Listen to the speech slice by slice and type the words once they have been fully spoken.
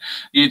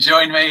You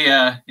join me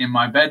in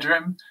my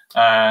bedroom,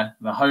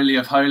 the Holy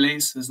of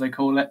Holies, as they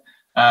call it.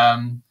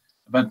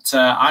 But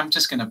I'm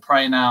just going to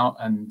pray now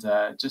and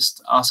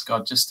just ask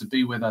God just to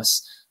be with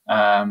us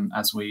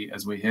as we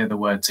hear the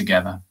word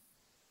together.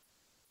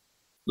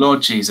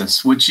 Lord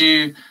Jesus, would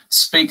you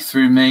speak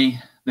through me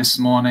this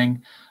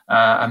morning?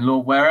 And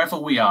Lord, wherever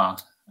we are,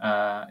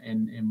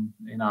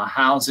 in our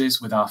houses,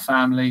 with our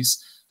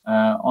families,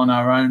 on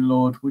our own,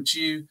 Lord, would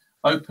you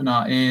open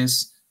our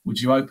ears? Would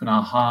you open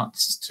our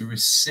hearts to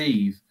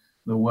receive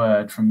the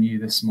word from you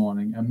this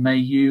morning? And may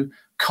you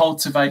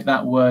cultivate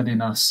that word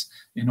in us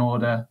in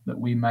order that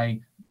we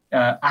may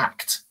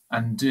act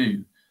and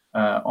do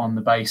on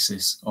the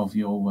basis of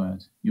your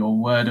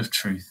word of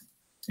truth.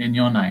 In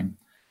your name,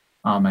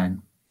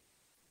 amen.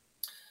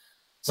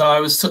 So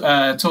I was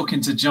talking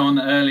to John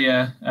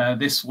earlier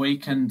this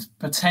week, and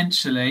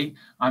potentially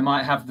I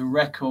might have the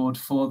record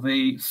for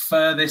the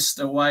furthest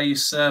away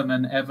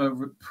sermon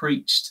ever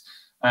preached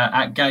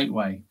at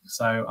Gateway.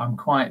 So I'm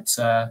quite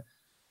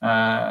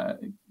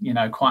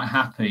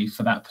happy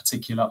for that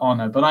particular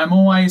honour. But I'm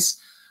always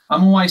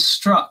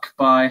struck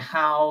by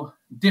how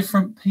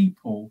different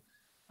people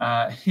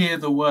hear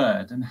the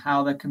word and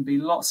how there can be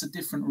lots of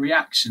different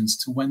reactions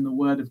to when the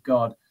word of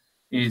God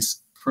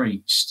is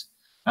preached.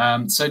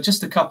 So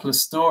just a couple of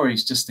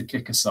stories just to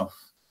kick us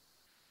off.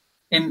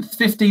 In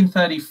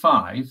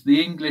 1535,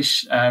 the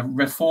English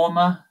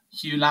reformer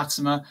Hugh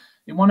Latimer,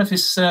 in one of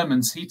his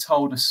sermons, he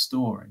told a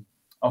story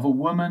of a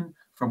woman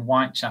from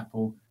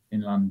Whitechapel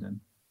in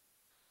London.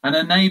 And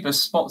her neighbour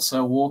spots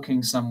her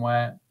walking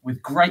somewhere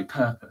with great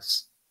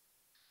purpose.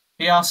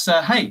 He asks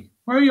her, "Hey,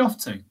 where are you off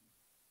to?"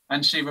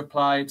 And she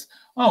replied,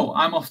 "Oh,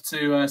 I'm off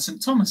to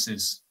St.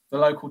 Thomas's, the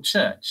local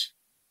church."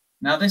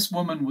 Now, this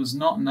woman was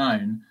not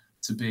known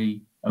to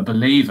be a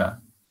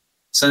believer.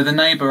 So the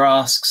neighbour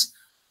asks,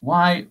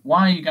 why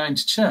are you going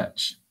to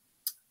church?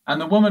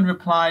 And the woman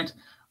replied,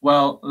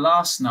 "Well,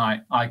 last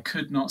night I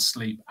could not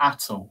sleep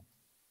at all,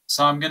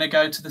 so I'm going to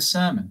go to the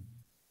sermon.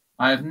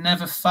 I have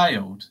never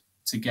failed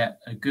to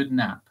get a good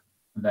nap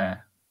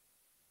there."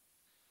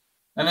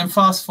 And then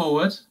fast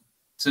forward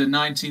to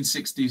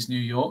 1960s New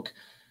York,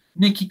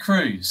 Nicky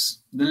Cruz,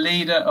 the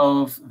leader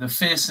of the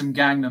fearsome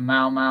gang, the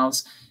Mau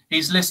Mau's,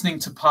 he's listening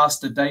to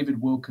Pastor David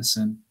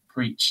Wilkerson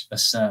preach a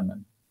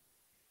sermon.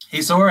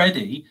 He's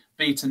already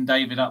beaten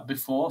David up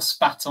before,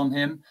 spat on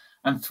him,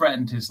 and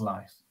threatened his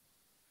life.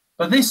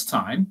 But this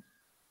time,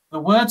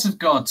 the words of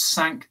God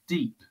sank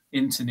deep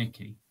into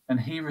Nicky, and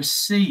he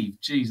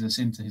received Jesus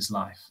into his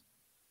life.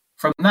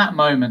 From that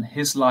moment,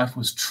 his life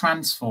was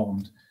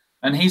transformed,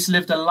 and he's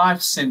lived a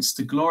life since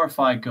to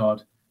glorify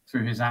God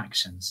through his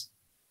actions.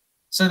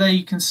 So there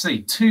you can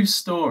see two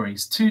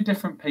stories, two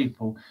different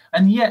people,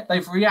 and yet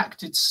they've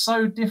reacted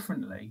so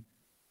differently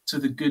to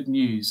the good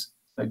news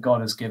that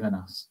God has given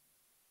us.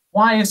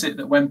 Why is it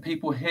that when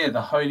people hear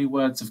the holy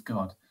words of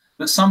God,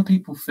 that some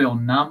people feel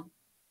numb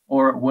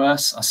or at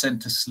worst are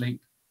sent to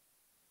sleep?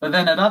 But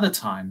then at other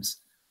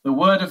times, the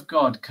word of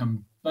God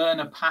can burn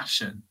a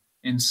passion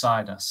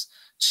inside us,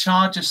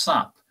 charge us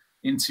up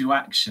into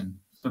action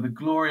for the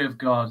glory of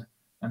God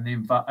and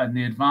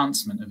the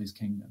advancement of his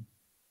kingdom.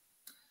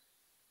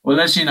 Well,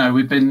 as you know,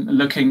 we've been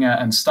looking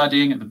at and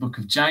studying at the book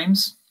of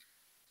James.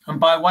 And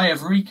by way of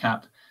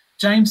recap,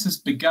 James has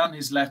begun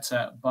his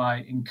letter by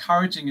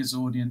encouraging his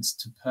audience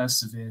to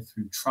persevere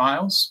through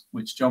trials,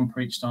 which John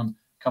preached on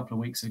a couple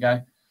of weeks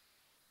ago,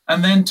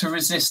 and then to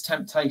resist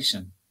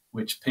temptation,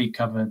 which Pete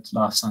covered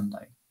last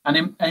Sunday. And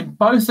in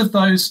both of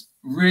those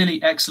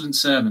really excellent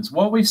sermons,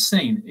 what we've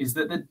seen is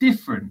that the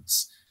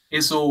difference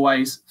is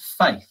always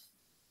faith.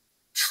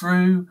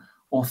 True,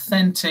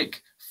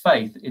 authentic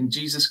faith in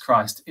Jesus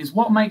Christ is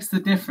what makes the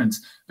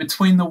difference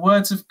between the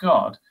words of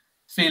God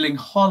feeling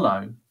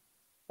hollow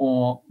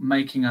or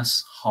making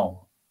us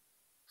whole.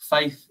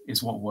 Faith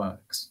is what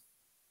works.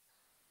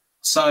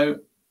 So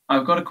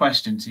I've got a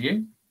question to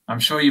you. I'm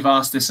sure you've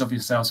asked this of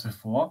yourselves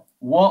before.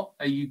 What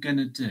are you going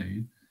to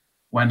do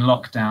when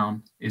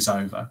lockdown is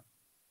over?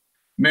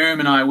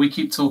 Miriam and I, we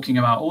keep talking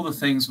about all the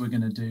things we're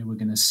going to do. We're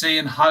going to see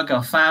and hug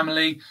our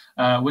family.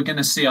 We're going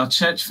to see our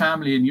church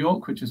family in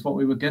York, which is what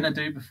we were going to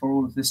do before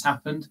all of this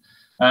happened.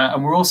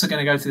 And we're also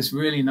going to go to this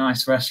really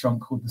nice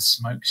restaurant called the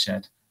Smoke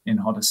Shed in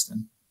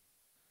Hoddesdon.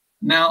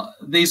 Now,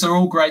 these are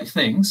all great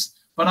things,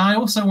 but I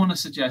also want to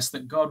suggest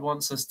that God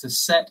wants us to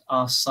set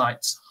our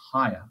sights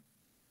higher.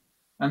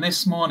 And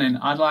this morning,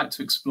 I'd like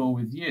to explore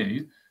with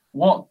you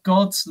what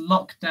God's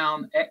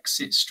lockdown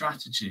exit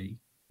strategy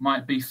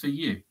might be for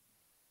you,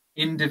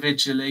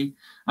 individually,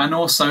 and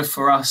also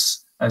for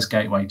us as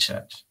Gateway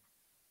Church.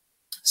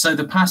 So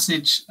the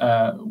passage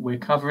we're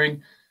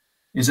covering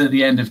is at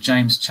the end of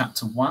James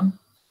chapter 1,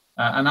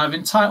 and I've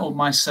entitled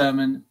my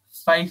sermon,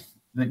 Faith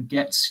That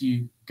Gets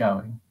You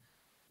Going,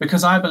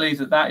 because I believe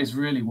that is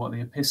really what the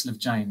Epistle of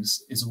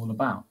James is all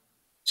about.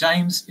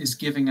 James is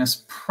giving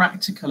us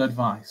practical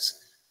advice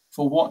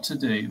for what to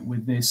do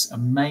with this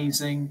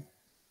amazing,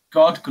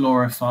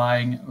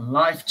 God-glorifying,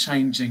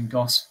 life-changing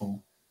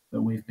gospel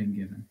that we've been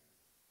given.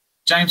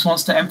 James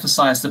wants to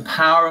emphasize the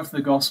power of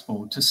the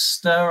gospel to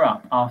stir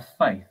up our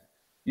faith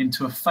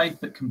into a faith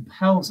that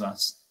compels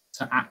us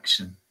to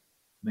action,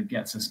 that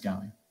gets us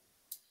going.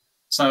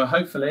 So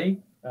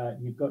hopefully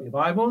you've got your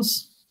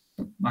Bibles,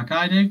 like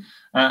I do,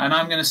 and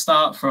I'm going to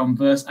start from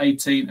verse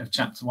 18 of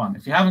chapter 1.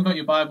 If you haven't got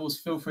your Bibles,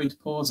 feel free to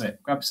pause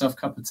it, grab yourself a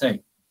cup of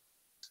tea.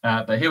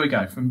 But here we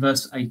go, from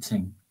verse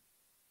 18.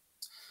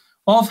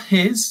 Of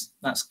his,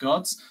 that's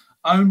God's,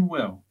 own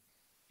will,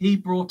 he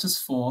brought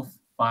us forth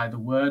by the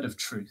word of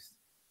truth,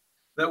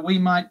 that we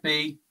might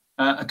be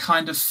a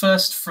kind of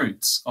first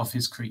fruits of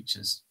his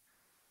creatures.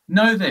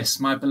 Know this,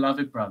 my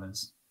beloved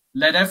brothers,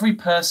 let every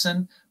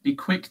person be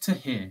quick to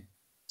hear,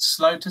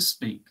 slow to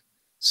speak,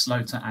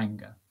 slow to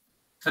anger.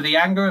 For the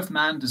anger of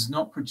man does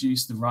not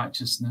produce the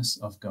righteousness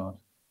of God.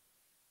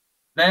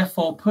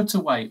 Therefore put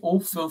away all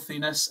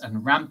filthiness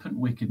and rampant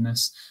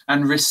wickedness,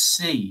 and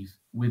receive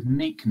with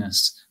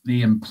meekness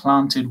the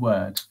implanted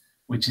word,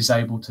 which is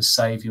able to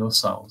save your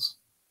souls.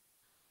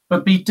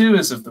 But be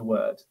doers of the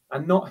word,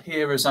 and not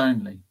hearers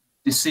only,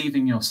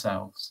 deceiving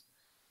yourselves.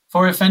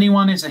 For if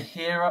anyone is a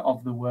hearer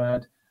of the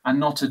word and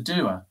not a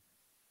doer,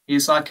 he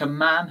is like a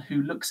man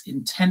who looks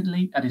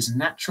intently at his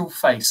natural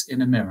face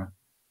in a mirror.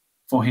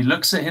 For he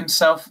looks at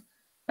himself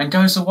and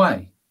goes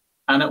away,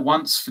 and at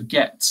once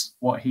forgets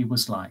what he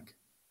was like.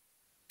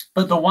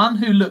 But the one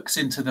who looks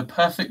into the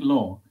perfect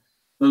law,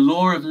 the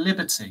law of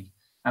liberty,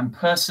 and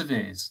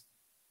perseveres,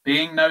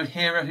 being no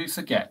hearer who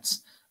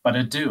forgets, but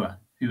a doer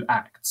who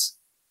acts,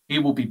 he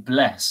will be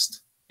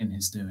blessed in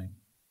his doing.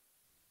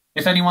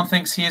 If anyone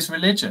thinks he is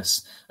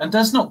religious and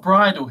does not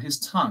bridle his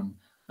tongue,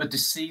 but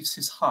deceives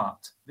his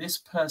heart, this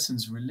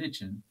person's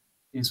religion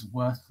is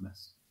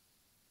worthless.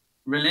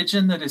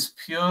 Religion that is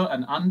pure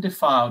and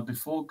undefiled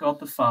before God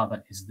the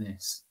Father is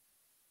this: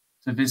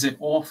 to visit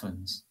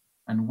orphans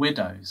and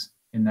widows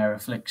in their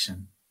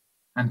affliction,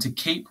 and to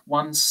keep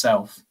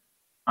oneself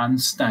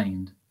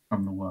unstained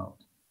from the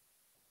world.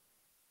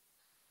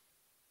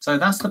 So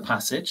that's the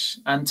passage,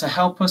 and to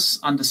help us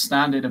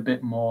understand it a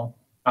bit more,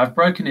 I've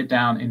broken it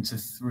down into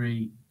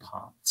 3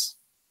 parts.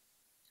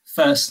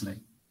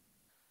 Firstly,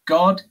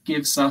 God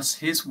gives us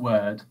his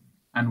word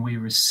and we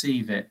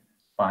receive it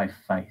by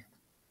faith.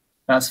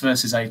 That's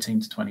verses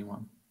 18 to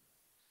 21.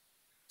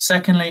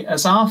 Secondly,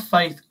 as our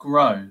faith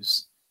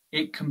grows,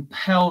 it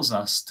compels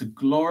us to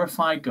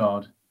glorify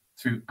God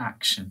through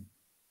action.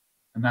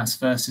 And that's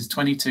verses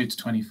 22 to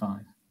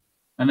 25.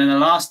 And then the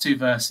last 2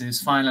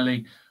 verses,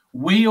 finally,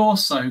 we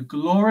also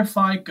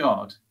glorify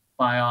God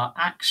by our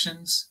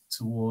actions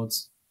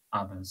towards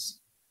others.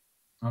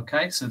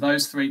 Okay, so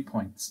those 3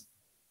 points.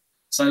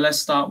 So let's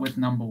start with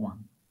number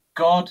 1.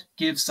 God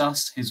gives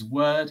us his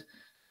word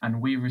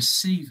and we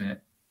receive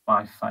it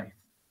by faith.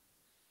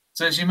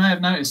 So as you may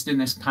have noticed in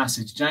this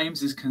passage,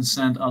 James is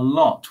concerned a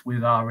lot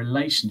with our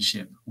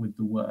relationship with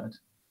the word.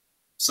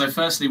 So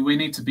firstly, we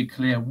need to be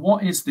clear,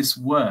 what is this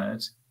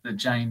word that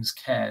James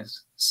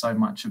cares so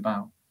much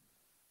about?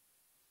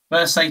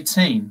 Verse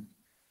 18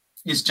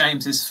 is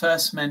James's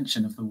first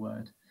mention of the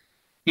word.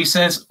 He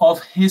says,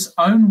 of his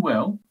own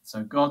will,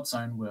 so God's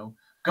own will,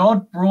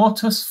 God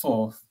brought us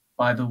forth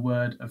by the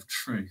word of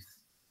truth.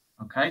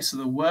 Okay, so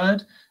the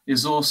word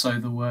is also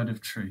the word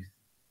of truth.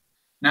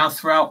 Now,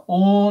 throughout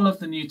all of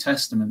the New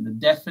Testament, the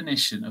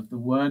definition of the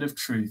word of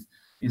truth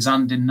is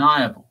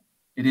undeniable.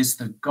 It is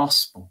the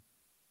gospel,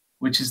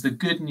 which is the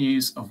good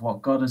news of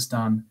what God has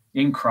done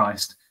in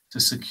Christ to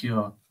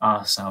secure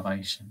our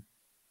salvation.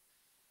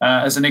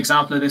 As an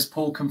example of this,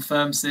 Paul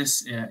confirms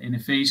this in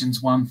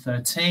Ephesians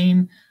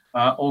 1:13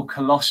 or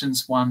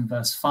Colossians 1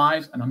 verse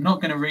 5. And I'm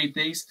not going to read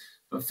these,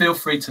 but feel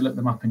free to look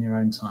them up in your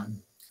own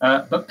time.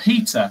 But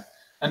Peter,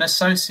 an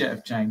associate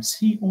of James,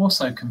 he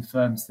also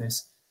confirms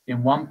this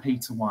in 1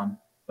 Peter 1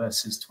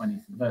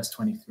 verse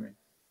 23.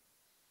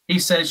 He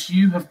says,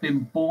 you have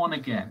been born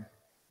again,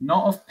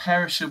 not of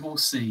perishable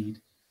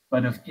seed,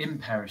 but of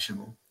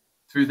imperishable,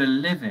 through the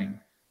living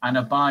and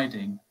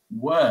abiding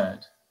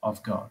word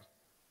of God.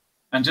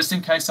 And just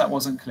in case that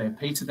wasn't clear,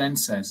 Peter then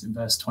says in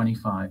verse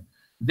 25,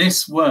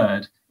 this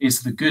word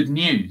is the good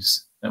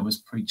news that was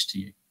preached to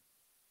you.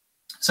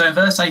 So in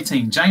verse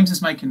 18, James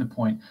is making the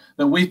point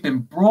that we've been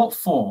brought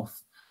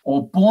forth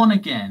or born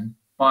again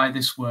by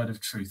this word of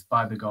truth,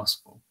 by the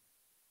gospel.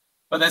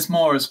 But there's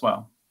more as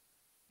well.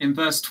 In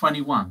verse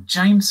 21,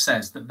 James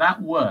says that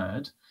that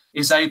word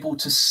is able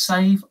to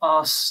save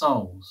our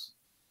souls.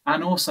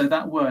 And also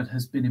that word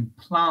has been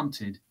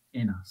implanted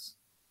in us.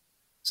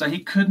 So he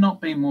could not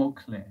be more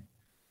clear.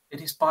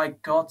 It is by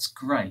God's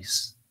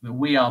grace that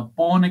we are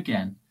born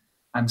again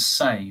and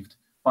saved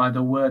by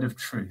the word of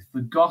truth,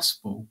 the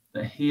gospel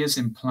that he has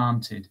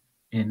implanted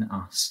in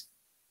us.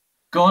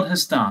 God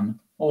has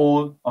done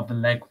all of the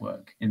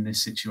legwork in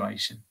this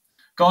situation.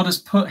 God has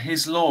put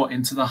his law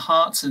into the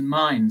hearts and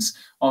minds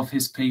of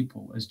his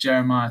people, as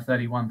Jeremiah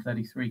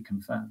 31:33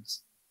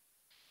 confirms.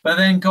 But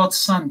then God's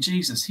son,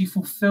 Jesus, he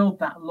fulfilled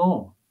that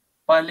law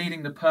by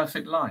leading the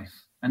perfect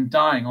life and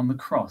dying on the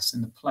cross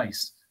in the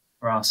place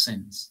for our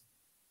sins.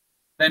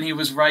 Then he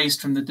was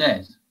raised from the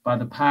dead by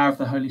the power of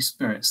the Holy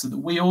Spirit so that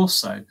we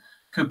also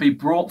could be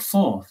brought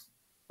forth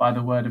by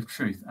the word of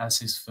truth as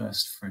his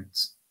first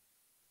fruits.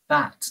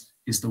 That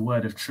is the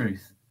word of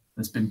truth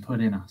that's been put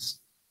in us.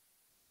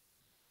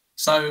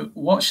 So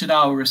what should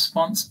our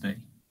response be?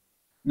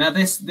 Now,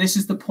 this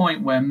is the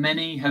point where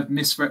many have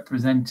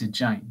misrepresented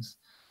James,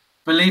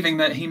 believing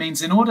that he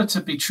means in order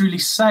to be truly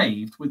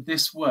saved with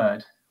this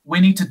word,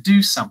 we need to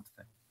do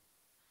something.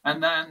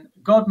 And then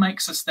God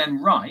makes us then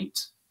right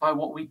by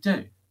what we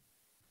do.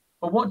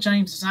 But what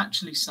James is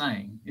actually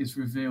saying is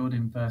revealed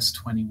in verse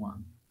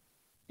 21.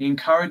 He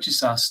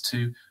encourages us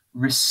to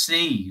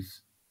receive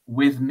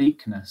with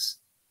meekness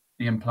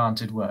the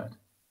implanted word.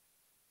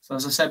 So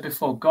as I said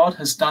before, God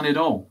has done it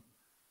all.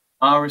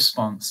 Our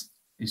response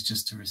is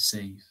just to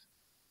receive.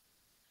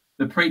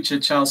 The preacher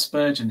Charles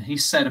Spurgeon, he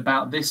said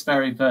about this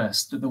very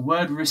verse that the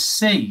word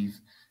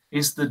receive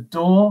is the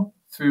door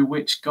through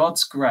which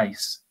God's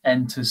grace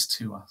enters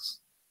to us.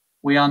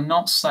 We are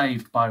not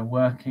saved by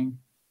working,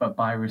 but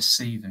by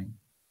receiving.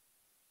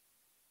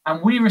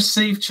 And we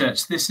receive,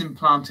 church, this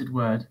implanted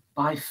word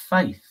by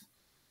faith.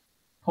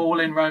 Paul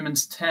in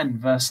Romans 10,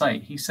 verse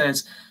 8, he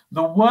says,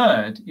 the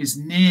word is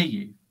near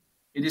you.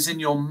 It is in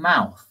your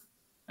mouth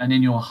and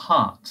in your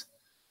heart.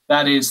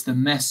 That is the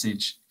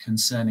message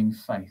concerning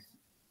faith.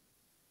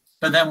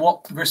 But then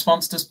what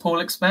response does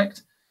Paul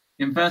expect?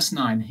 In verse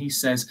 9, he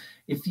says,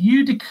 if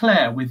you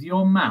declare with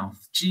your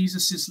mouth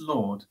Jesus is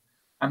Lord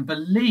and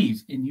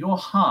believe in your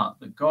heart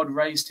that God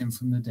raised him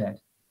from the dead,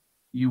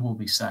 you will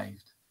be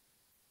saved.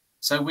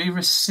 So we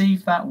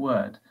receive that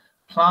word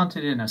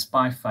planted in us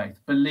by faith,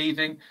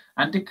 believing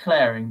and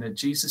declaring that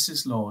Jesus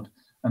is Lord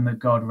and that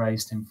God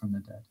raised him from the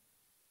dead.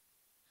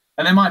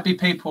 And there might be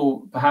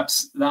people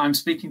perhaps that I'm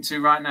speaking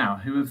to right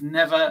now who have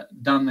never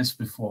done this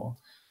before.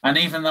 And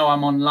even though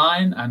I'm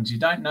online and you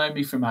don't know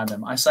me from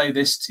Adam, I say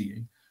this to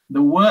you.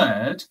 The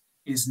word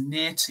is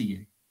near to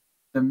you.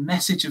 The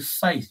message of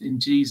faith in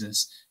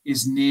Jesus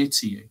is near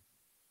to you.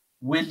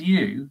 Will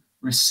you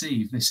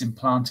receive this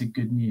implanted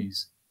good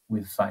news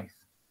with faith?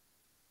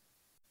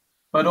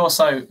 But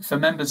also for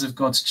members of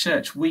God's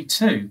church, we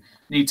too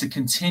need to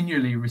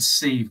continually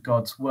receive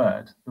God's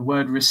word. The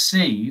word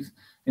receive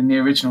in the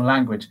original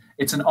language,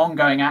 it's an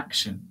ongoing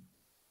action.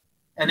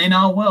 And in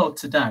our world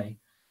today,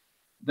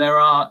 there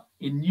are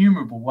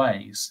innumerable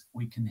ways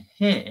we can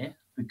hear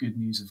the good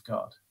news of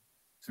God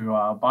through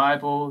our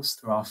Bibles,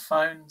 through our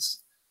phones,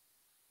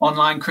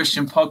 online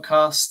Christian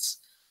podcasts,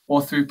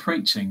 or through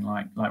preaching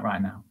like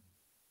right now.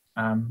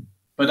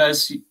 But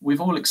as we've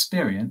all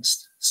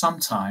experienced,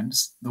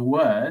 sometimes the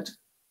word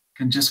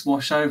can just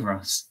wash over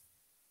us.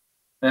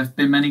 There have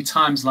been many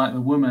times like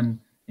the woman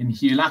in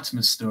Hugh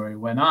Latimer's story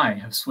when I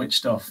have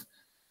switched off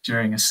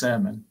during a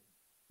sermon.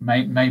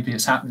 Maybe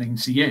it's happening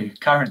to you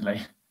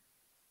currently.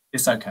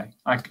 It's okay.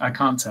 I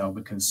can't tell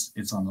because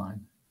it's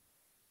online.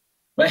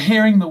 But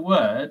hearing the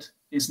word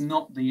is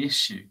not the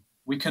issue.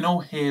 We can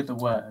all hear the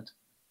word.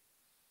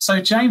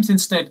 So James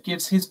instead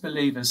gives his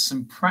believers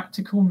some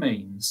practical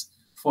means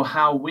for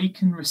how we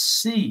can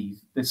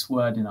receive this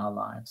word in our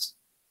lives.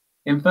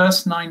 In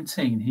verse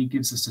 19, he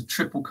gives us a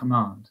triple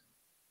command.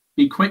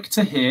 Be quick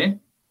to hear,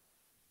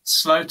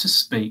 slow to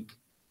speak,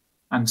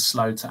 and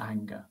slow to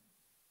anger.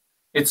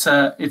 It's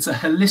a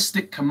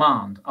holistic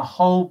command, a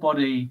whole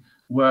body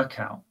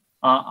workout.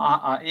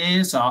 Our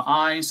ears, our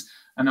eyes,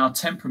 and our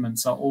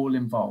temperaments are all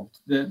involved.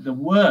 The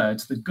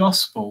word, the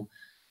gospel,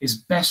 is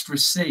best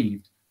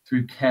received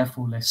through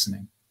careful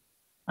listening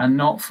and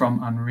not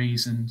from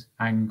unreasoned,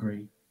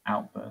 angry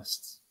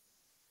outbursts.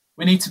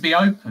 We need to be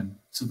open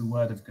to the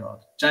word of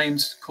God.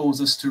 James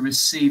calls us to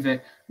receive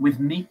it with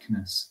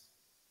meekness.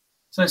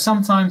 So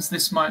sometimes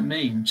this might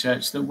mean,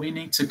 church, that we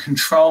need to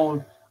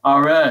control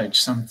our urge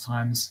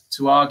sometimes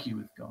to argue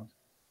with God.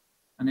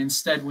 And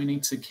instead, we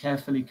need to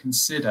carefully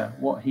consider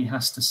what he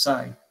has to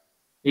say,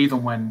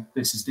 even when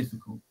this is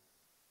difficult.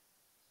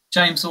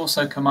 James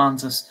also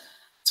commands us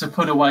to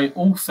put away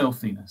all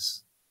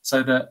filthiness,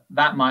 so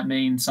that might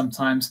mean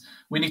sometimes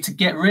we need to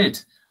get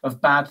rid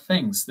of bad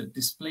things that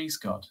displease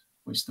God,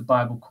 which the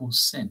Bible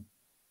calls sin.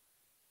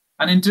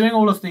 And in doing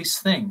all of these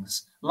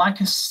things,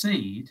 like a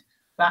seed,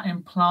 that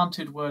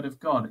implanted word of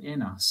God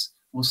in us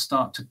will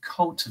start to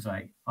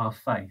cultivate our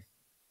faith,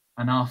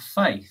 and our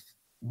faith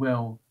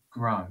will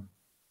grow.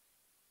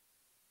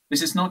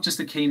 This is not just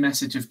a key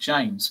message of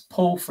James.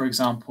 Paul, for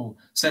example,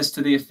 says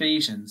to the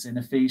Ephesians in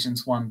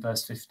Ephesians 1,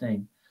 verse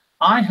 15,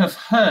 I have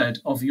heard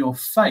of your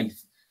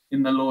faith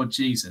in the Lord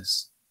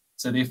Jesus.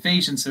 So the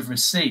Ephesians have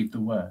received the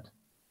word.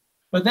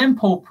 But then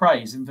Paul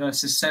prays in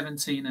verses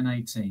 17 and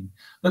 18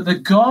 that the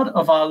God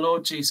of our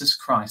Lord Jesus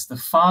Christ, the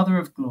Father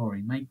of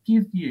glory, may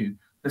give you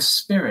the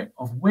spirit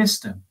of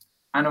wisdom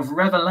and of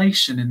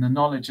revelation in the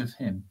knowledge of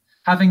him,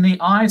 having the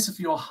eyes of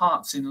your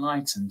hearts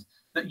enlightened,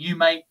 that you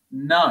may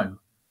know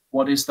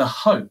what is the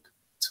hope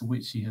to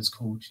which he has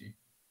called you.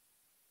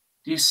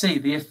 Do you see?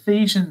 The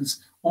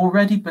Ephesians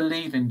already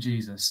believe in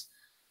Jesus,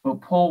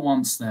 but Paul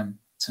wants them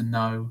to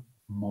know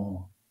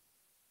more.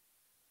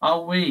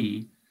 Are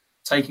we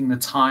taking the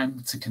time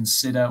to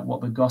consider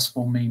what the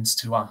gospel means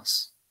to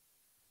us?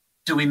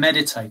 Do we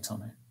meditate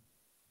on it?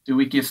 Do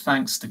we give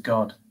thanks to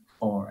God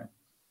for it?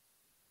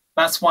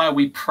 That's why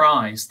we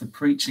prize the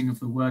preaching of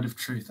the word of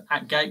truth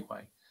at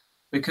Gateway,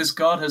 because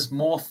God has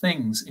more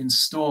things in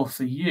store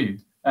for you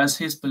as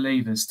his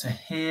believers to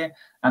hear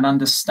and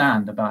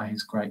understand about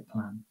his great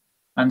plan,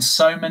 and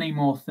so many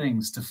more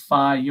things to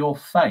fire your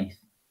faith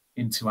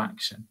into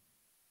action.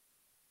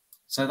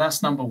 So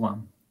that's number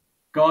one.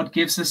 God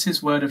gives us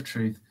his word of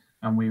truth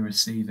and we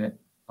receive it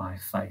by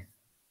faith.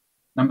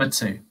 Number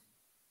two,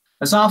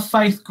 as our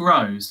faith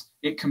grows,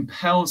 it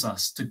compels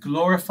us to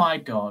glorify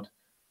God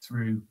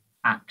through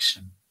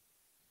action.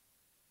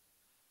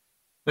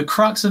 The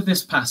crux of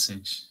this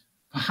passage,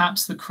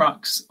 perhaps the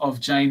crux of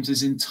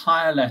James's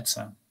entire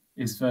letter,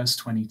 is verse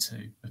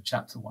 22 of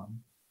chapter 1.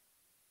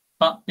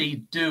 But be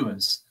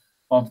doers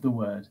of the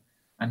word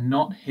and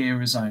not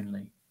hearers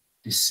only,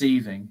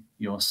 deceiving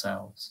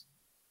yourselves.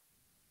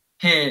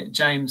 Here,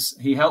 James,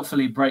 he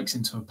helpfully breaks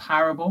into a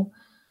parable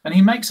and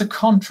he makes a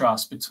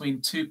contrast between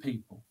two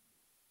people.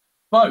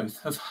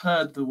 Both have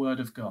heard the word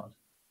of God,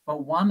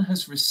 but one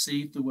has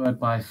received the word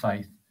by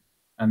faith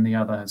and the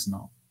other has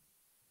not.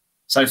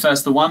 So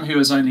first, the one who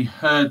has only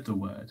heard the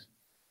word.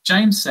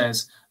 James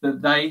says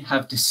that they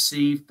have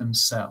deceived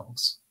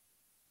themselves.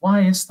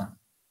 Why is that?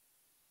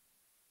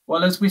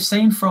 Well, as we've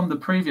seen from the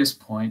previous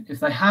point, if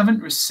they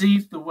haven't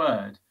received the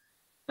word,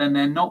 then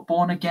they're not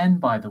born again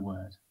by the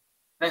word.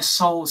 Their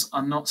souls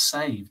are not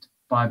saved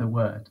by the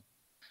word.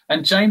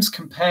 And James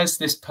compares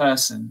this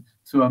person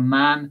to a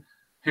man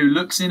who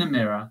looks in a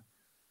mirror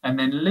and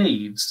then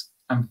leaves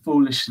and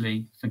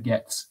foolishly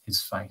forgets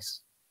his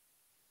face.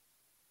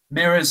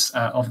 Mirrors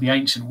of the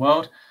ancient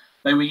world,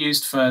 they were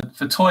used for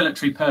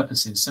toiletry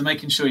purposes, so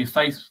making sure your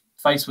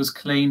face was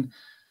clean,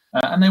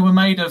 and they were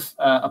made of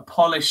a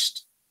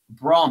polished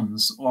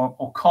bronze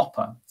or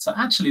copper. So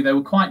actually they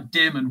were quite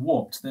dim and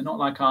warped. They're not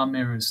like our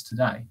mirrors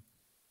today.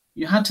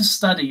 You had to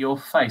study your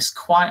face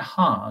quite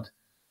hard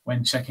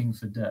when checking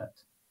for dirt.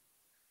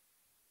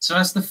 So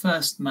as the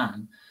first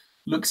man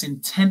looks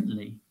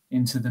intently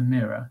into the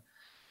mirror,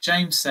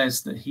 James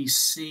says that he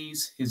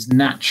sees his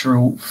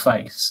natural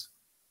face.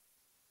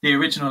 The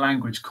original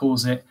language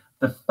calls it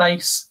the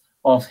face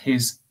of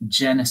his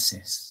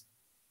Genesis.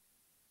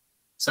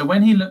 So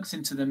when he looks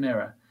into the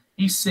mirror,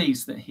 he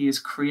sees that he is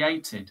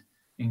created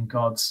in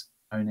God's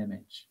own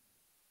image.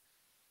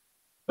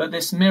 But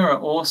this mirror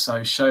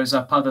also shows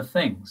up other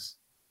things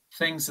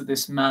that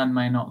this man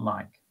may not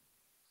like.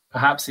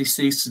 Perhaps he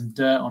sees some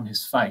dirt on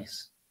his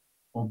face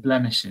or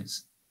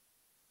blemishes.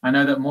 I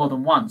know that more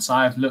than once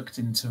I have looked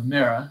into a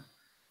mirror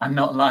and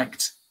not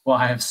liked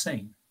what I have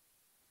seen.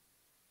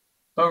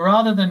 But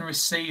rather than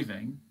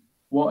receiving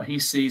what he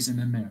sees in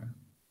the mirror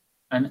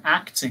and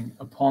acting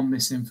upon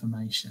this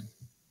information,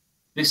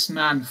 this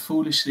man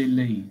foolishly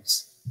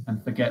leaves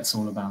and forgets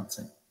all about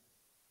it.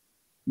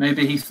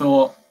 Maybe he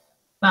thought,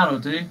 that'll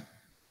do.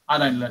 I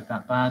don't look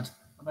that bad.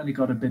 I've only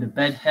got a bit of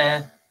bed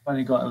hair. I've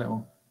only got a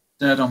little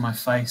dirt on my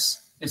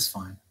face. It's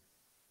fine.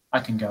 I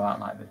can go out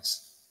like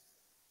this.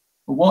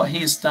 But what he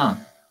has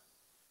done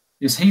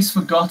is he's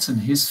forgotten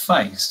his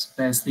face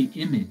bears the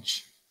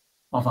image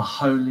of a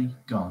holy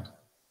God.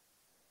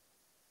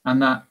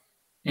 And that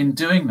in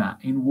doing that,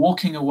 in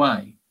walking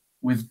away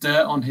with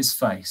dirt on his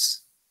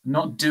face,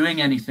 not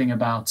doing anything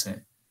about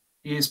it,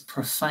 he is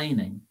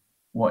profaning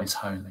what is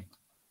holy.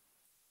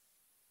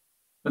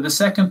 But the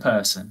second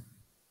person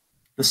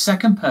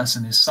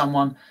is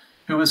someone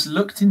who has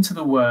looked into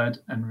the word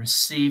and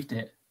received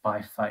it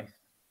by faith.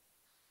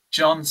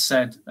 John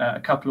said a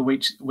couple of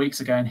weeks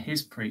ago in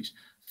his preach,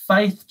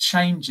 faith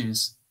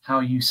changes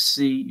how you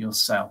see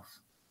yourself.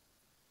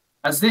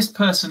 As this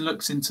person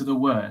looks into the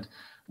word,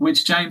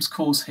 which James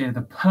calls here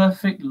the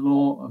perfect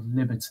law of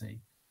liberty,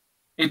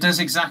 it does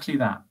exactly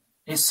that.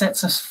 It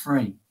sets us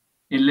free.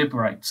 It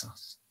liberates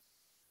us.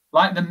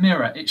 Like the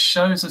mirror, it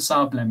shows us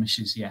our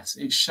blemishes, yes.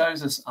 It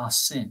shows us our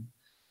sin.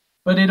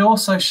 But it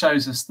also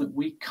shows us that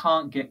we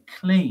can't get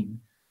clean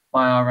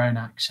by our own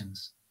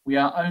actions. We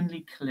are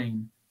only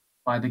clean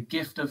by the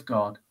gift of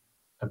God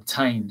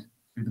obtained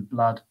through the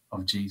blood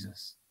of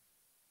Jesus.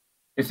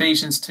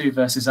 Ephesians 2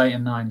 verses 8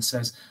 and 9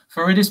 says,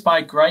 "For it is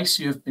by grace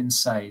you have been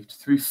saved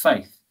through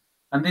faith.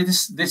 And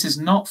this is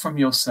not from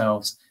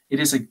yourselves. It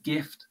is a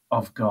gift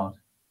of God,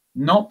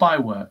 not by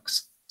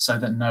works, so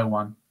that no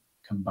one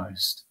can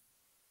boast."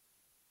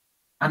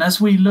 And as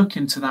we look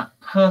into that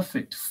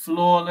perfect,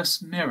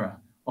 flawless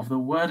mirror of the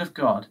Word of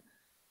God,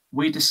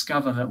 we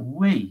discover that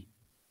we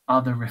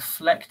are the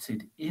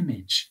reflected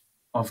image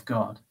of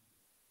God.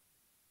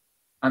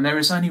 And there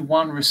is only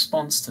one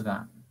response to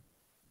that.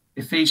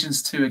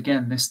 Ephesians 2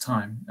 again, this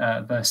time,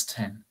 verse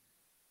 10.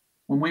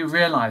 When we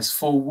realize,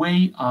 for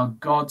we are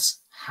God's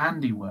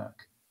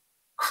handiwork,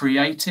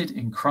 created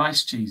in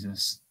Christ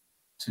Jesus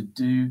to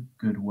do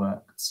good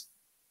works.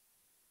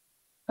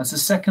 As the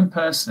second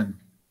person,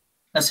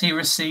 as he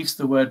receives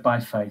the word by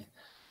faith,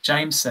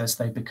 James says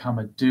they become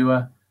a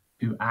doer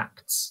who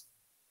acts.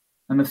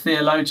 And the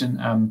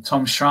theologian,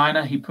 Tom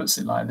Schreiner, he puts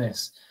it like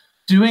this: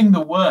 doing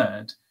the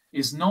word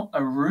is not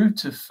a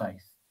root of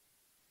faith,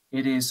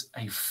 it is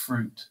a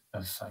fruit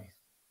of faith.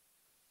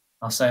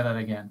 I'll say that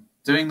again.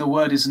 Doing the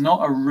word is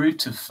not a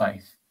root of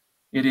faith,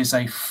 it is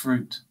a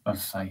fruit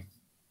of faith.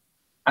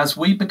 As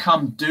we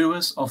become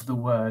doers of the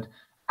word,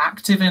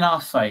 active in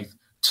our faith,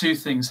 two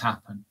things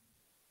happen.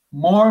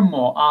 More and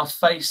more, our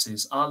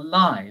faces, our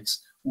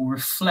lives will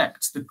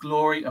reflect the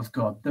glory of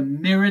God, the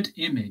mirrored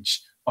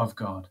image of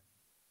God.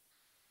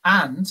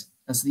 And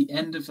as the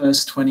end of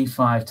verse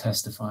 25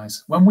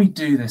 testifies, when we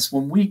do this,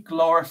 when we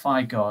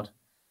glorify God,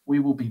 we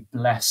will be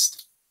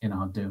blessed in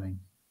our doing.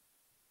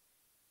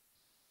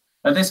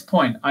 At this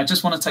point, I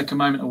just want to take a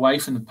moment away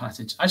from the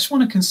passage. I just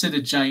want to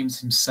consider James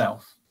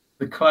himself,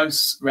 the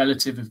close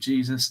relative of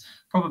Jesus,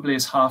 probably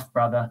his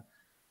half-brother.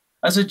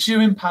 As a Jew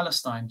in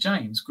Palestine,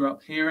 James grew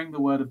up hearing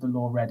the word of the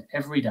law read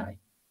every day.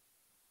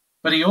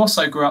 But he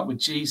also grew up with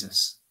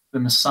Jesus, the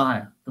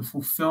Messiah, the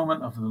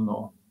fulfillment of the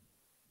law.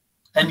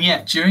 And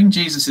yet, during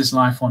Jesus'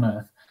 life on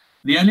earth,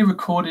 the only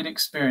recorded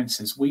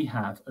experiences we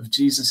have of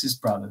Jesus'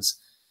 brothers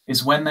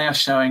is when they are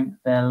showing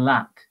their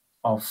lack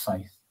of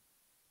faith.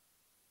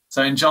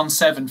 So in John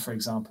 7, for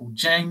example,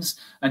 James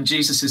and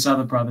Jesus'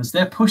 other brothers,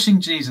 they're pushing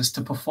Jesus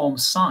to perform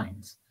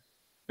signs.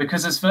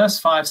 Because as verse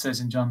 5 says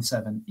in John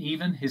 7,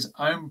 even his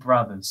own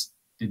brothers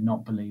did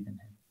not believe in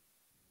him.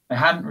 They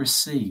hadn't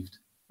received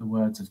the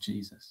words of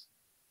Jesus.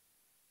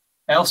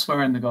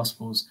 Elsewhere in the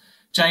Gospels,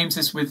 James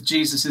is with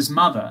Jesus'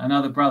 mother and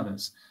other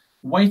brothers,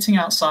 waiting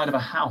outside of a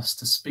house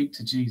to speak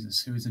to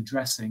Jesus, who is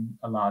addressing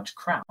a large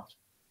crowd.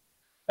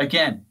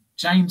 Again,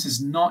 James is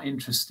not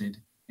interested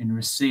in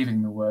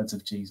receiving the words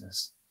of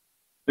Jesus.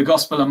 The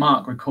Gospel of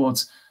Mark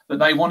records that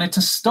they wanted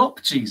to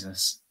stop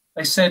Jesus.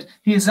 They said,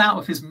 he is out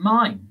of his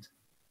mind.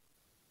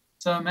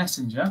 So a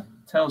messenger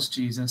tells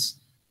Jesus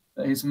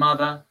that his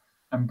mother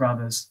and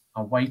brothers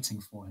are waiting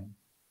for him.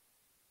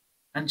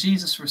 And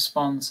Jesus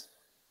responds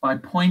by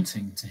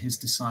pointing to his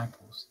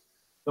disciples,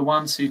 the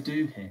ones who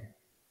do hear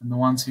and the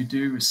ones who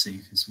do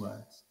receive his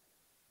words.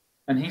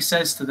 And he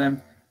says to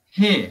them,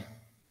 here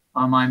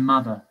are my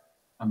mother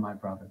and my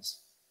brothers.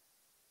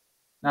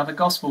 Now, the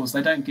Gospels,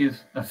 they don't give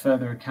a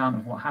further account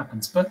of what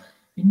happens, but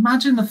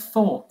imagine the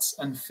thoughts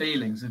and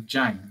feelings of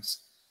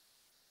James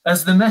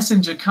as the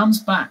messenger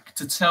comes back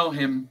to tell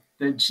him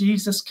that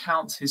Jesus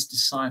counts his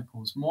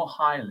disciples more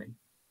highly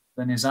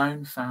than his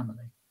own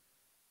family.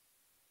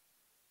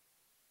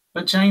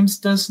 But James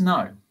does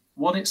know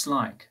what it's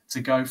like to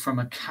go from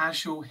a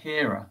casual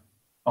hearer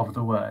of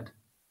the word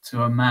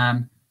to a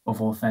man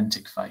of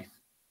authentic faith.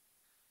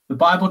 The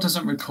Bible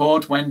doesn't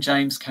record when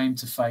James came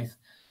to faith,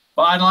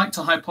 but I'd like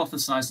to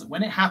hypothesize that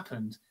when it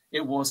happened,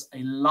 it was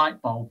a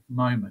light bulb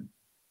moment.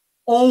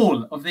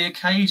 All of the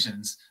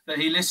occasions that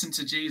he listened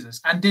to Jesus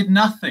and did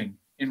nothing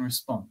in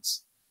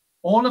response.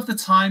 All of the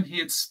time he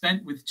had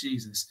spent with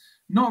Jesus,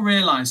 not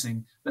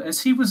realizing that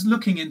as he was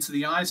looking into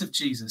the eyes of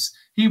Jesus,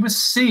 he was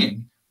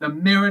seeing the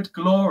mirrored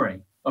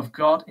glory of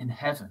God in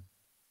heaven.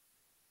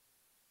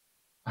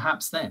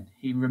 Perhaps then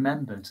he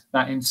remembered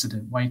that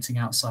incident waiting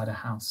outside a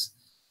house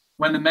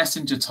when the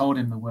messenger told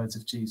him the words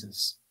of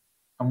Jesus.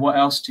 And what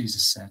else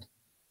Jesus said?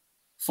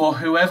 For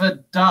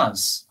whoever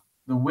does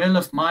the will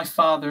of my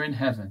Father in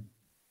heaven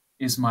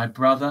is my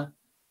brother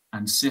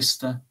and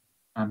sister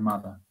and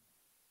mother.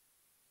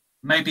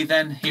 Maybe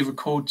then he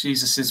recalled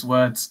Jesus'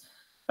 words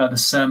at the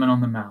Sermon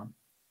on the Mount.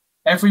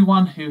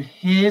 Everyone who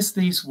hears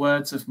these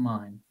words of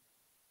mine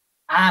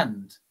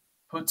and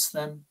puts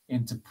them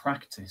into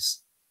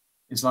practice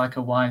is like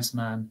a wise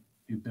man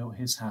who built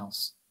his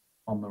house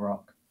on the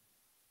rock.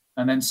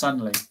 And then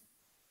suddenly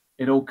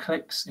it all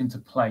clicks into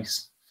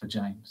place for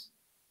James.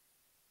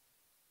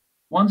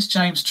 Once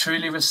James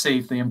truly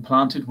received the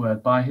implanted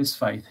word by his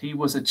faith, he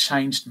was a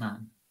changed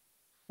man.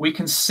 We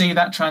can see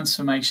that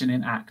transformation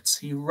in Acts.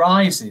 He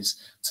rises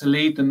to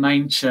lead the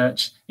main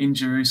church in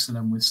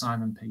Jerusalem with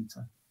Simon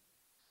Peter.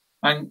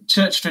 And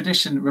church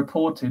tradition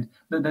reported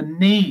that the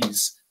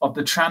knees of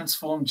the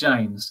transformed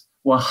James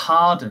were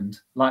hardened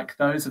like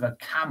those of a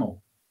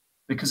camel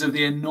because of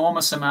the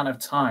enormous amount of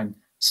time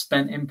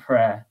spent in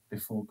prayer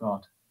before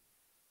God.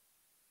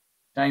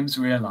 James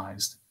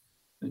realized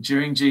that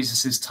during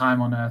Jesus'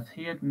 time on earth,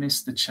 he had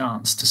missed the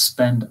chance to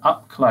spend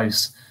up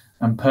close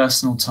and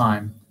personal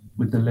time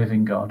with the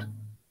living God.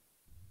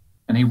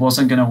 And he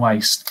wasn't going to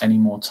waste any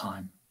more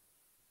time.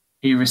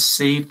 He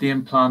received the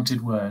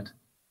implanted word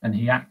and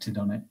he acted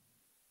on it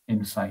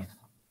in faith.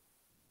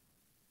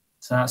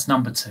 So that's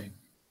number 2.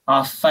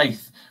 Our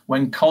faith,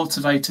 when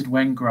cultivated,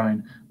 when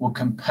grown, will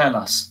compel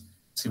us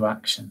to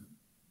action.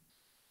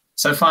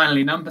 So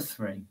finally, number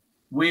 3,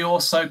 we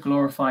also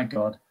glorify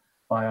God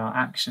by our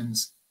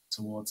actions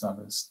towards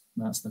others.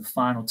 And that's the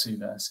final 2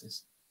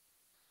 verses.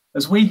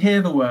 As we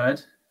hear the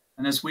word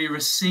and as we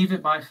receive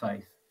it by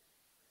faith,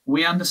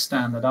 we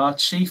understand that our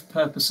chief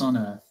purpose on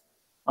earth,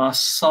 our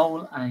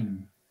sole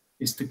aim,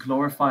 is to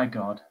glorify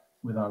God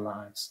with our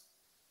lives.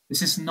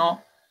 This is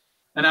not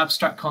an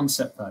abstract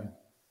concept, though.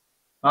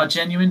 Our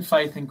genuine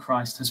faith in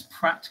Christ has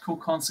practical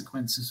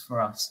consequences for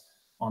us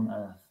on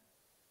earth.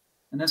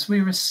 And as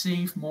we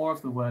receive more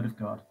of the word of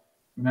God,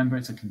 remember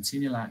it's a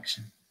continual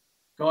action.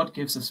 God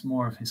gives us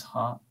more of his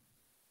heart.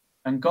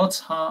 And God's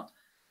heart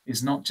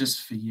is not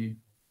just for you.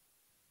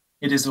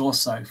 It is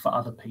also for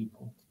other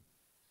people.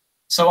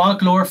 So our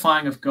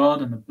glorifying of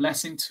God and the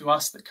blessing to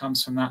us that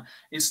comes from that,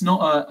 it's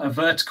not a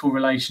vertical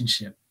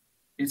relationship.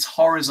 It's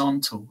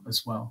horizontal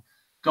as well.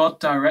 God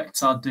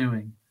directs our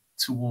doing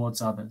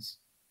towards others.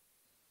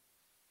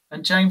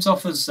 And James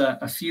offers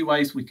a few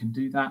ways we can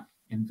do that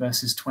in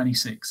verses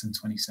 26 and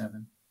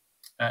 27.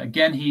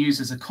 Again, he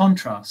uses a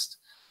contrast.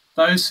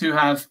 Those who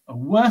have a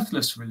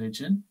worthless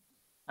religion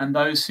and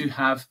those who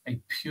have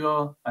a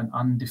pure and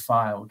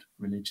undefiled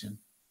religion.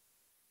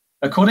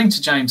 According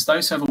to James,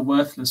 those who have a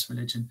worthless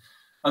religion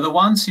are the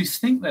ones who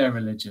think they're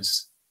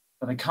religious,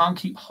 but they can't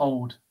keep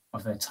hold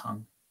of their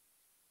tongue.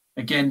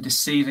 Again,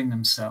 deceiving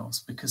themselves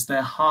because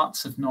their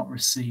hearts have not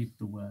received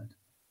the word.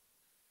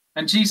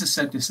 And Jesus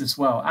said this as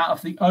well, out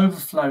of the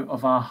overflow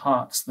of our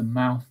hearts, the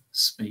mouth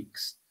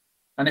speaks.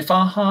 And if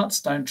our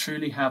hearts don't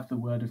truly have the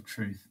word of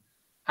truth,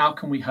 how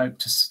can we hope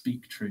to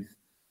speak truth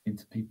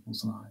into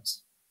people's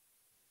lives?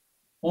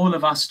 All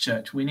of us,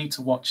 church, we need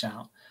to watch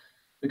out,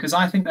 because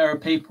I think there are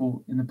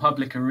people in the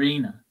public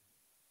arena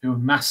who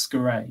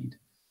masquerade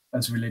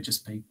as religious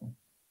people.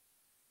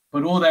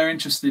 But all they're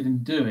interested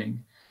in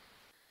doing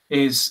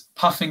is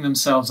puffing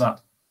themselves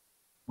up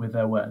with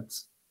their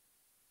words.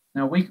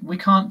 Now, we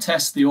can't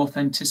test the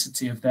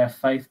authenticity of their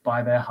faith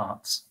by their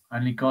hearts.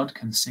 Only God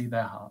can see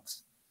their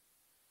hearts.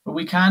 But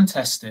we can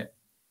test it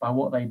by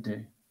what they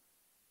do.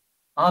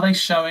 Are they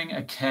showing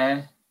a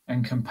care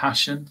and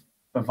compassion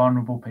for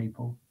vulnerable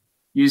people,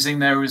 using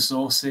their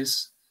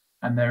resources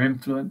and their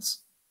influence?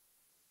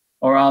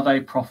 Or are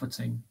they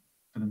profiting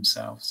for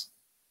themselves?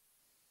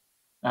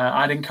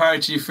 I'd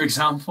encourage you, for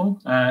example,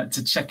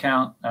 to check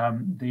out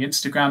the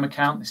Instagram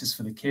account. This is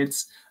for the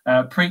kids.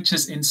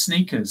 Preachers in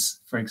Sneakers,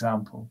 for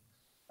example,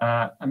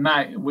 and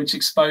that which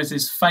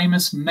exposes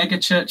famous mega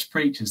church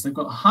preachers. They've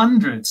got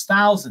hundreds,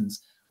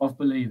 thousands of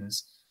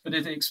believers, but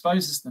it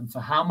exposes them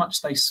for how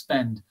much they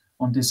spend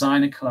on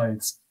designer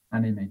clothes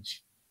and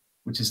image,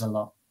 which is a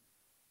lot.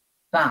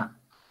 That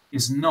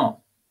is not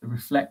the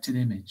reflected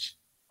image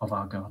of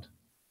our God.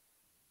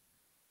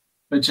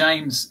 But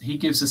James, he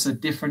gives us a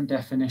different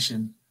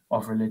definition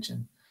of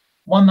religion,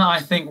 one that I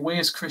think we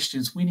as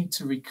Christians, we need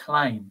to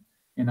reclaim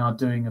in our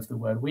doing of the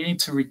word. We need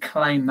to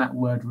reclaim that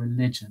word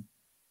religion.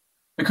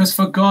 Because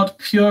for God,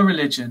 pure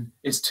religion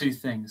is two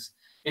things.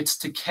 It's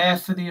to care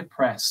for the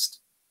oppressed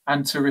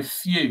and to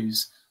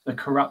refuse the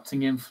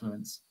corrupting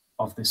influence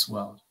of this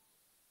world.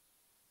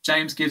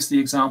 James gives the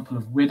example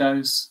of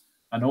widows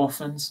and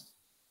orphans,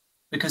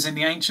 because in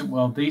the ancient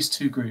world, these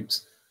two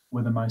groups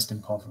were the most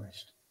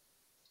impoverished.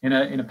 In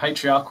a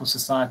patriarchal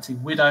society,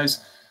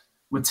 widows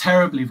were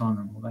terribly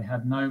vulnerable. They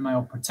had no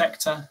male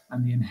protector,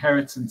 and the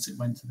inheritance, it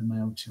went to the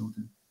male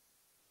children.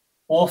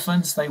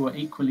 Orphans, they were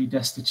equally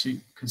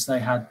destitute because they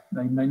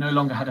no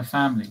longer had a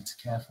family to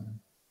care for them.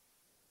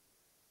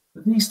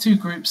 But these two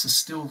groups are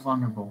still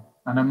vulnerable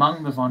and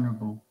among the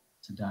vulnerable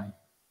today.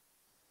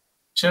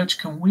 Church,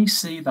 can we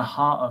see the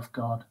heart of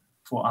God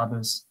for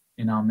others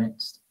in our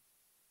midst?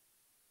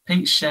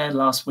 Pete shared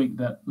last week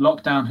that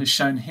lockdown has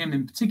shown him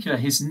in particular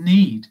his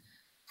need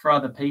for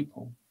other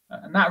people.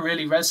 And that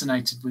really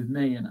resonated with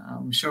me, and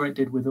I'm sure it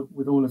did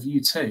with all of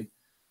you too.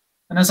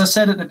 And as I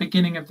said at the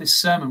beginning of this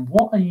sermon,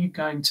 what are you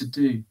going to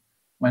do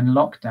when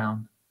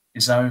lockdown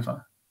is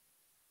over?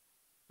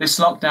 This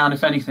lockdown,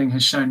 if anything,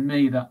 has shown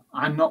me that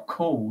I'm not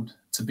called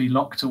to be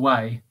locked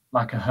away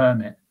like a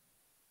hermit.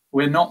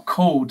 We're not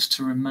called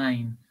to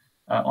remain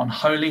on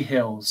holy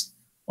hills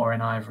or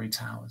in ivory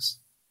towers.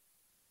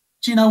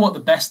 Do you know what the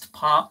best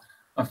part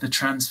of the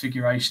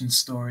Transfiguration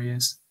story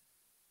is?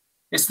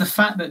 It's the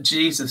fact that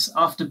Jesus,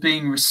 after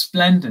being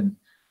resplendent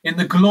in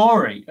the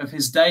glory of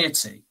his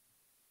deity,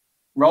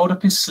 rolled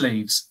up his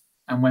sleeves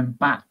and went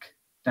back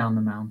down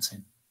the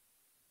mountain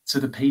to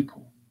the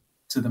people,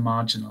 to the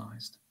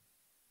marginalized.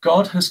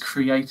 God has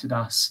created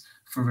us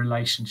for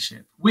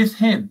relationship with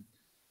him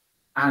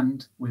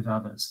and with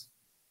others.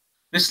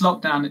 This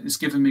lockdown has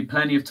given me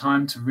plenty of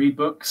time to read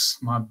books,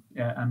 my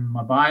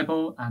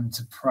Bible, and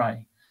to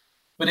pray.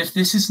 But if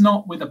this is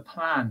not with a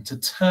plan to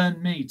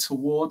turn me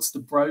towards the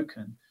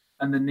broken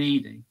and the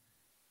needy,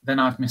 then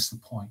I've missed the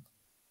point.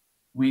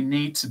 We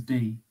need to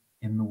be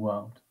in the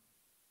world.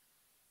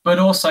 But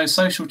also,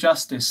 social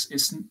justice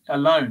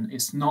alone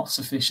is not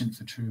sufficient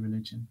for true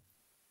religion.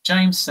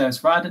 James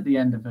says right at the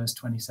end of verse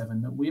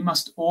 27 that we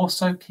must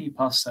also keep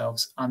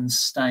ourselves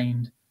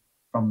unstained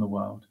from the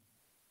world.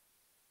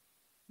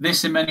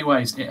 This, in many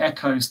ways, it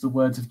echoes the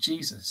words of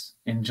Jesus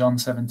in John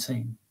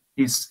 17.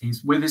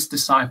 He's with his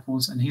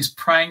disciples and he's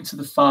praying to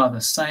the Father,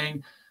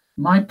 saying,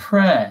 "My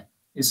prayer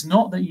is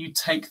not that you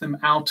take them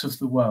out of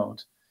the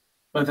world,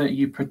 but that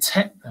you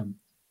protect them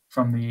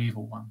from the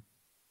evil one.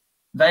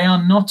 They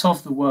are not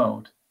of the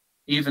world,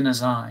 even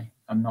as I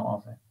am not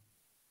of it."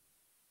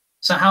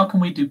 So how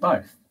can we do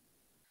both?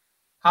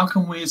 How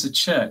can we as a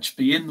church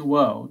be in the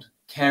world,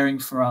 caring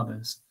for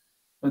others,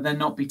 but then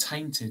not be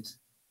tainted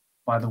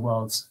by the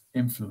world's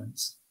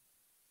influence?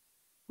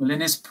 Well,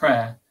 in his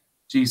prayer,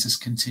 Jesus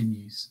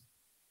continues.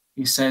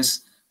 He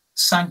says,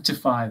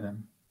 "Sanctify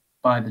them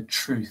by the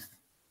truth.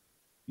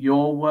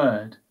 Your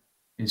word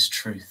is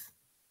truth."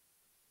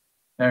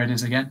 There it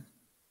is again.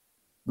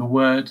 The the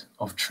word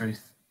of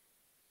truth.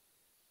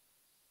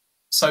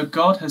 So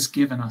God has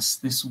given us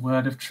this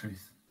word of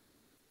truth.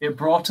 It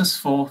brought us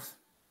forth.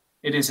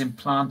 It is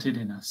implanted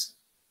in us.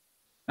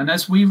 And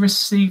as we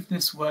receive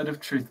this word of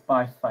truth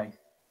by faith,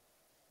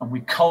 and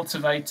we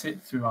cultivate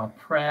it through our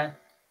prayer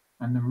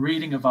and the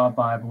reading of our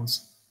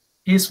Bibles,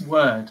 his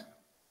word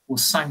will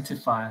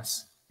sanctify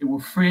us. It will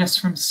free us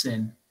from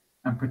sin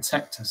and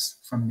protect us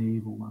from the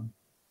evil one.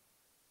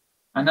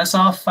 And as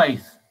our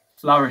faith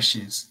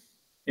flourishes,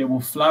 it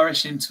will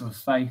flourish into a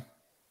faith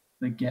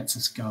that gets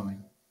us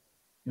going.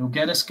 It will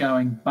get us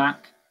going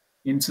back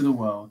into the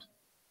world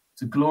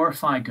to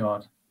glorify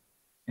God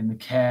in the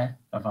care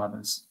of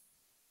others.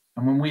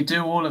 And when we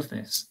do all of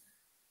this,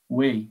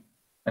 we,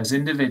 as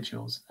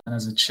individuals and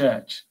as a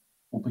church,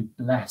 will be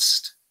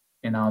blessed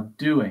in our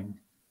doing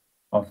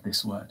of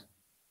this word.